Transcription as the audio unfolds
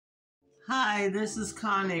Hi, this is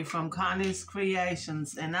Connie from Connie's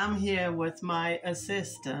Creations, and I'm here with my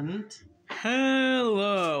assistant.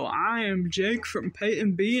 Hello, I am Jake from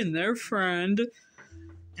Peyton B and their friend.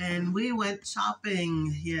 And we went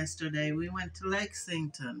shopping yesterday. We went to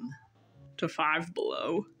Lexington. To Five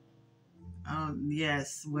Below.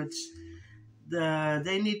 Yes, which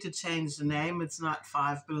they need to change the name. It's not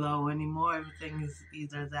Five Below anymore. Everything is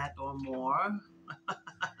either that or more.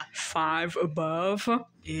 Five Above.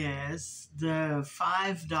 Yes, the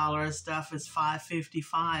 $5 stuff is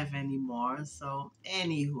 $5.55 anymore. So,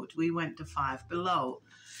 anywho, we went to Five Below.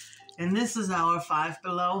 And this is our Five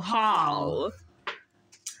Below haul.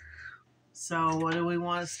 So, what do we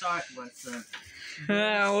want to start with?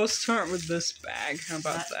 We'll start with this bag. How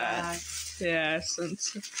about that? Bag? Yeah,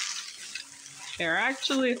 since... Here,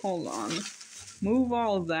 actually, hold on. Move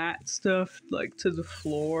all that stuff, to the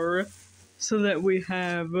floor so that we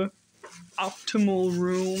have optimal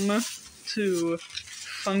room to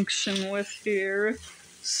function with here,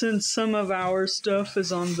 since some of our stuff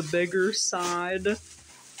is on the bigger side.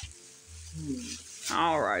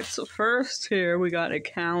 Alright, so first here we got a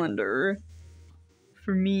calendar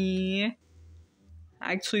for me.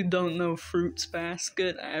 I actually don't know Fruits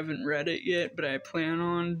Basket. I haven't read it yet, but I plan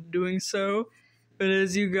on doing so. But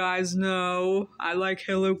as you guys know, I like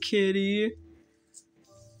Hello Kitty.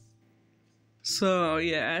 So,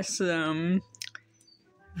 yes,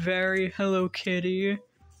 very Hello Kitty.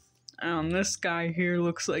 This guy here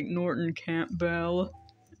looks like Norton Campbell,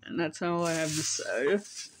 and that's all I have to say.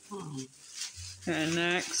 And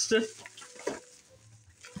next, this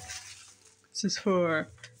is for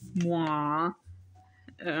moi,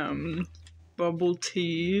 bubble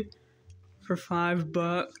tea for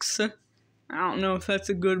 $5. I don't know if that's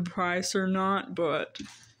a good price or not, but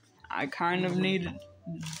I kind of needed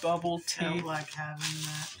bubble tea. I don't like having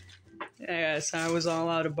that. Yes, I was all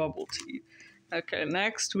out of bubble tea. Okay,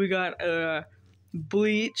 next we got a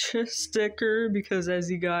bleach sticker, because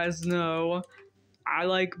as you guys know, I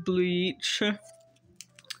like bleach.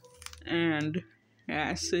 And,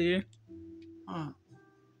 yeah, see? Huh.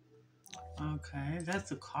 Okay,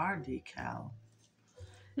 that's a car decal.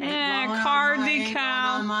 Yeah, car decal. Ain't going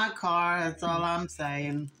on my car, that's all I'm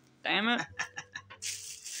saying. Damn it.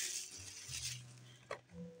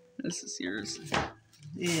 This is yours.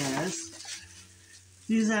 Yes.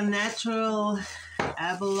 These are natural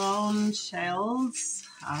abalone shells.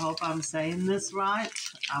 I hope I'm saying this right.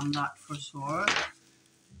 I'm not for sure.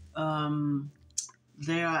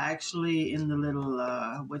 They are actually in the little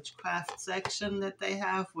witchcraft section that they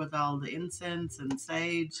have with all the incense and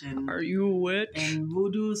sage and... Are you a witch? And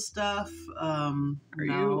voodoo stuff. No.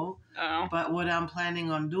 You? Oh. But what I'm planning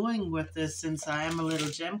on doing with this, since I am a little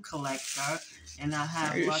gem collector, and I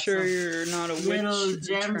have lots of you're not a little witch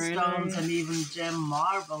gemstones and even gem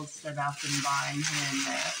marbles that I've been buying here and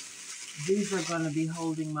there, these are going to be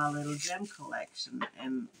holding my little gem collection.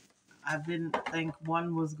 And I didn't think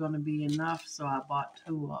one was going to be enough, so I bought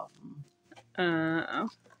 2 of them.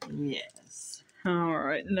 Yes.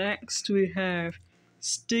 Alright, next we have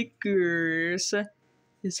stickers.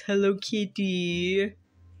 It's Hello Kitty.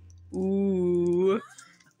 Ooh.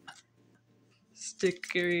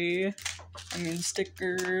 Stickers.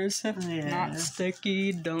 Yes. Not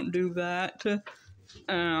sticky. Don't do that.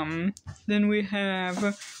 Then we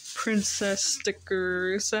have princess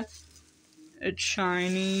stickers. It's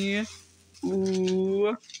shiny.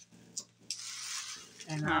 Ooh.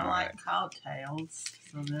 And I like cowtails,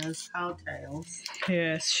 so there's cowtails.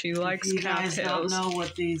 Yes, she likes cowtails. If you guys don't know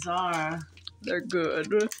what these are, they're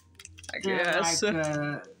good, I guess.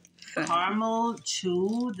 They're like caramel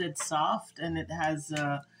chew that's soft, and it has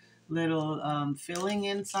a little filling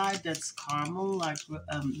inside that's caramel,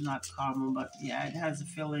 not caramel, but yeah, it has a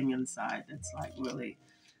filling inside that's like really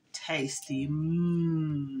tasty.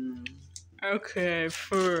 Okay,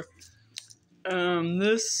 for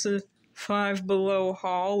this Five Below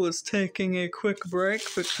haul is taking a quick break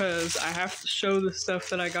because I have to show the stuff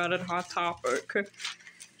that I got at Hot Topic.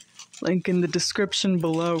 Link in the description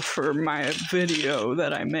below for my video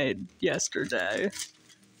that I made yesterday,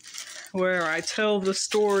 where I tell the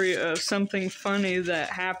story of something funny that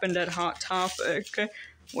happened at Hot Topic,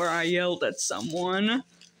 where I yelled at someone.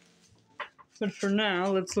 But for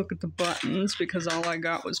now, let's look at the buttons, because all I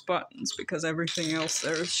got was buttons, because everything else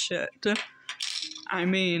there is shit. I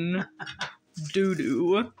mean,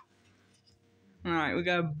 doo-doo. Alright, we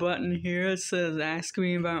got a button here that says, ask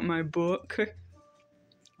me about my book.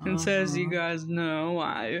 And says, you guys know,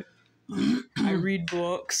 I read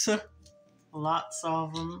books. Lots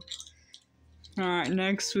of them. Alright,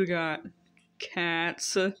 next we got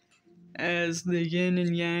cats as the yin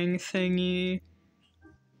and yang thingy.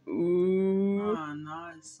 Ooh.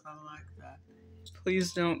 Yes, I like that.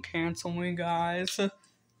 Please don't cancel me, guys.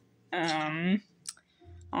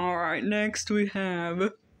 Alright, next we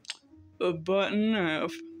have a button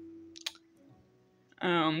of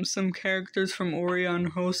some characters from Orion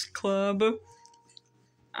Host Club.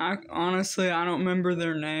 Honestly, I don't remember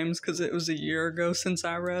their names because it was a year ago since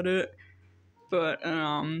I read it. But,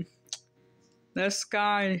 this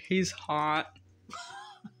guy, he's hot.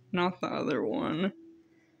 Not the other one.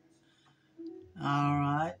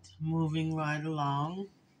 Alright, moving right along.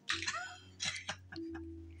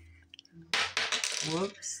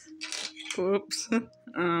 Whoops. Whoops.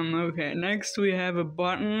 Okay, next we have a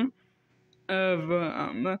button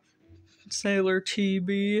of, Sailor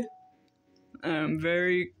Chibi.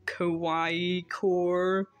 Very kawaii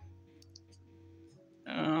core.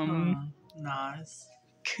 Nice.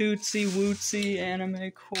 Cutesy wootsy anime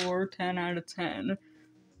core, 10 out of 10.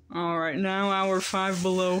 Alright, now our Five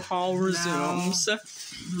Below haul resumes.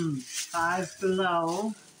 Five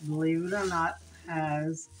Below, believe it or not,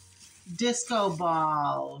 has disco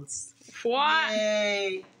balls. What?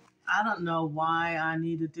 Yay! I don't know why I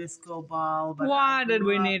need a disco ball, but Why I did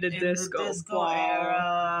we grew up need a in disco the disco ball?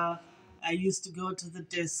 era. I used to go to the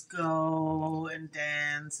disco and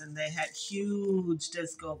dance, and they had huge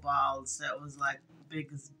disco balls that was like big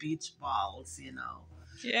as beach balls, you know.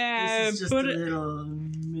 Yeah, This is just put a it, little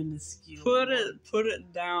minuscule. put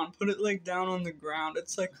it down. Put it like down on the ground.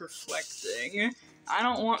 It's like reflecting. I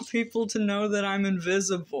don't want people to know that I'm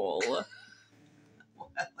invisible. Well,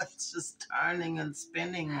 it's just turning and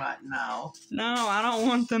spinning right now. No, I don't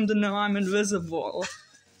want them to know I'm invisible.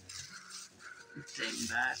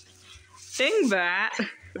 Dingbat. Dingbat?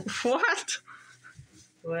 What?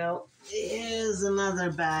 Well, here's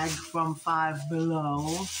another bag from Five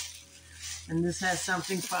Below. And this has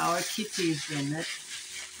something for our kitties in it.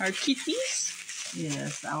 Our kitties?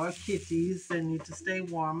 Yes, our kitties. They need to stay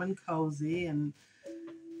warm and cozy and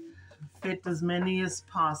fit as many as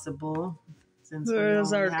possible. Since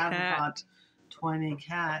Where's we our only have cat? about 20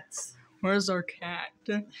 cats Where's our cat?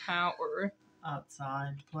 Howard.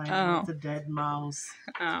 outside playing Oh. with the dead mouse.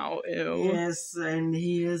 Ow, ew. Yes, and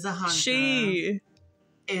he is a hunter. She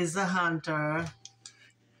is a hunter.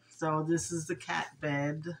 So this is the cat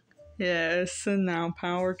bed. Yes, and now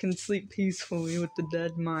Power can sleep peacefully with the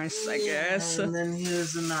dead mice, I guess. And then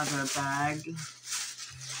here's another bag.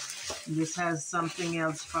 This has something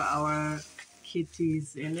else for our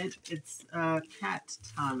kitties in it. It's a cat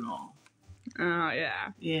tunnel. Oh,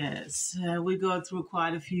 yeah. Yes, we go through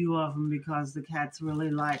quite a few of them because the cats really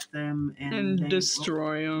like them. And they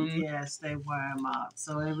destroy them. Yes, they wear them out.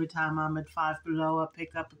 So every time I'm at Five Below, I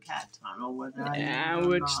pick up a cat tunnel, whether I Yeah, need it or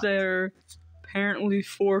which not. they're apparently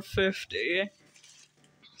 $4.50.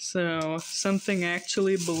 So, something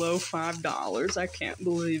actually below $5. I can't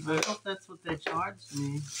believe I it. hope that's what they charged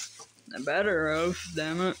me. I better have,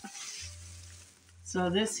 damn it. So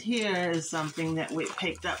this here is something that we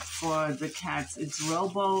picked up for the cats. It's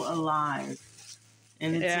Robo Alive.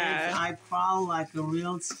 And it says, I crawl like a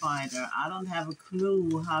real spider. I don't have a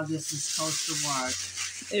clue how this is supposed to work.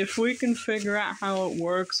 If we can figure out how it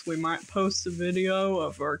works, we might post a video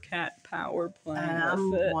of our cat Power playing And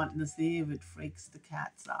I'm with it. wanting to see if it freaks the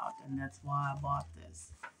cats out. And that's why I bought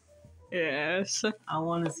this. Yes. I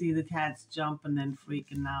want to see the cats jumping and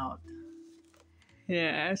freaking out.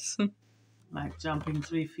 Yes. Like jumping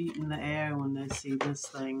 3 feet in the air when they see this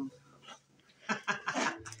thing.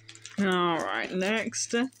 Alright,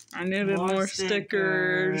 next. I needed more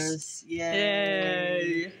stickers.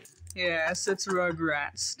 Yay. Yes, it's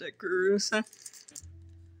Rugrats stickers.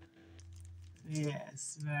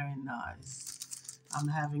 Yes, very nice. I'm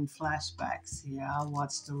having flashbacks here. I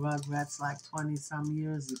watched the Rugrats like 20-some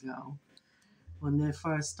years ago when they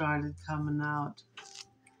first started coming out.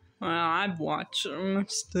 Well, I'd watch them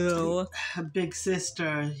still. Big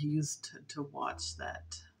sister used to watch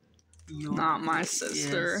that. Not my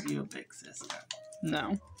sister. Yes, your big sister.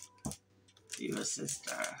 No. Your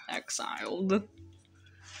sister. Exiled.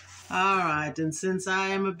 Alright, and since I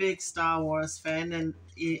am a big Star Wars fan and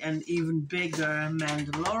an even bigger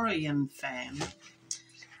Mandalorian fan,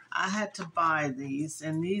 I had to buy these,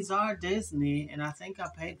 and these are Disney, and I think I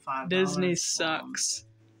paid $5. Disney sucks.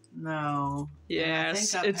 No.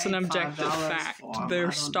 Yes, it's an objective fact.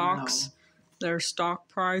 Their stock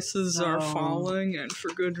prices are falling, and for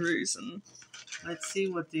good reason. Let's see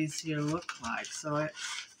what these here look like.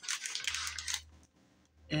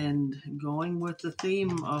 And going with the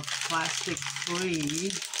theme of plastic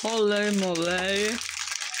free. Ole mole.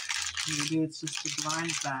 Maybe it's just a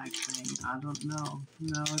blind bag thing. I don't know.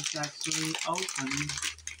 No, it's actually open.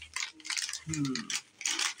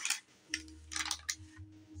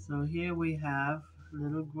 So here we have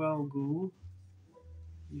little Grogu.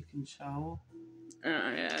 You can show.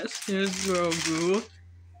 Yes, here's Grogu.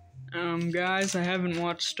 Guys, I haven't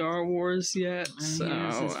watched Star Wars yet, And so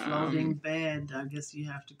here's his floating bed. I guess you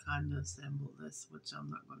have to kind of assemble this, which I'm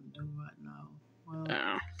not going to do right now. Well,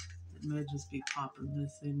 it may just be popping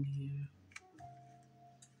this in here.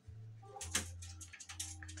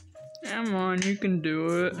 Come on, you can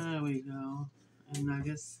do it. There we go. And I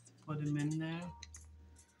guess put him in there.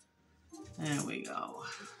 There we go.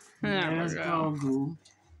 There's Grogu.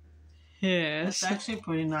 Yes. It's actually a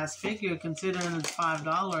pretty nice figure considering it's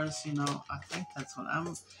 $5. You know, I think that's what I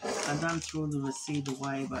done threw the receipt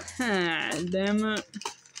away, but damn it.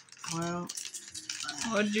 Well,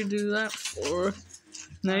 what'd you do that for?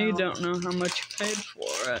 Now you don't know how much you paid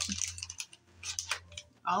for it.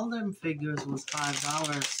 All them figures was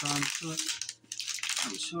 $5, so I'm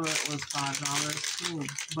sure it was $5 too.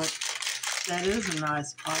 But that is a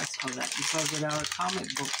nice price for that, because at our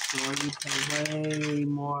comic book store you pay way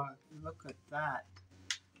more. Look at that.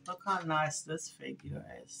 Look how nice this figure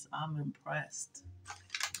is. I'm impressed.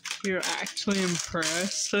 You're actually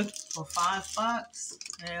impressed? For $5?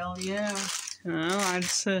 Hell yeah. Well, I'd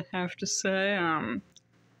have to say I'm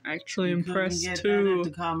actually impressed get too. That at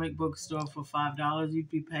the comic book store for $5. You'd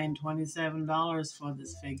be paying $27 for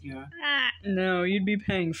this figure. No, you'd be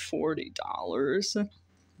paying $40.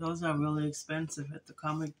 Those are really expensive at the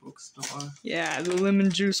comic book store. Yeah, the Lemon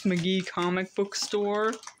Juice McGee comic book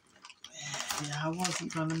store. Yeah, I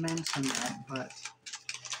wasn't going to mention that, but...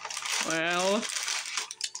 Well...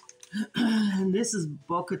 And this is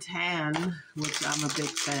Bo-Katan, which I'm a big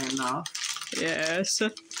fan of. Yes.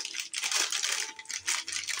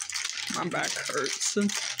 My back hurts.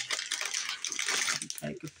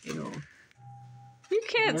 Take a pill. You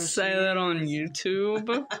can't say that on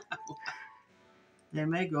YouTube. They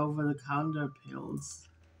make over-the-counter pills.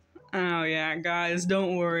 Oh yeah, guys,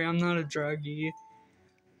 don't worry, I'm not a druggie.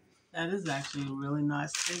 That is actually a really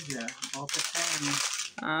nice figure. Bo-Katan.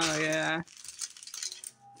 Oh yeah.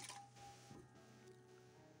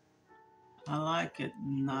 I like it.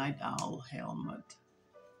 Night Owl helmet.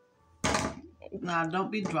 Now, don't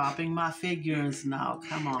be dropping my figures now.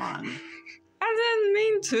 Come on. I didn't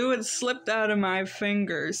mean to. It slipped out of my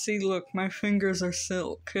fingers. See, look, my fingers are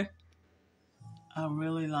silk. I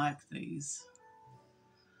really like these.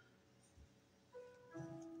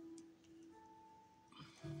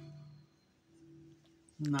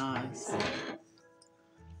 Nice.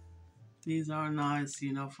 These are nice,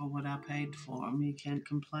 you know, for what I paid for them. You can't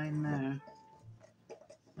complain there.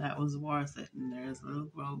 That was worth it. And there's little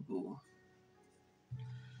Grogu.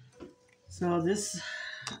 So this,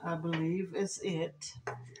 I believe, is it.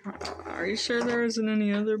 Are you sure there isn't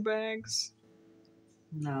any other bags?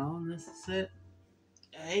 No, this is it.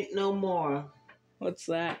 Ain't no more. What's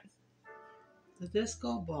that? The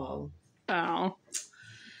disco ball. Oh.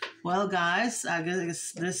 Well, guys, I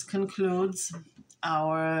guess this concludes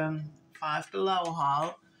our Five Below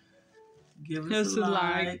haul. Give us a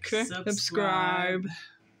like, subscribe,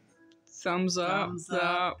 thumbs up,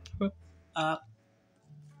 up.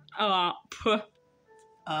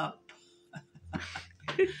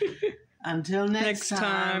 Until next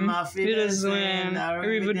time, auf Wiedersehen,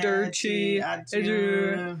 arrivederci,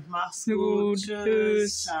 adieu, mach's gut,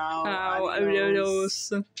 tschüss, ciao,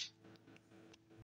 adios.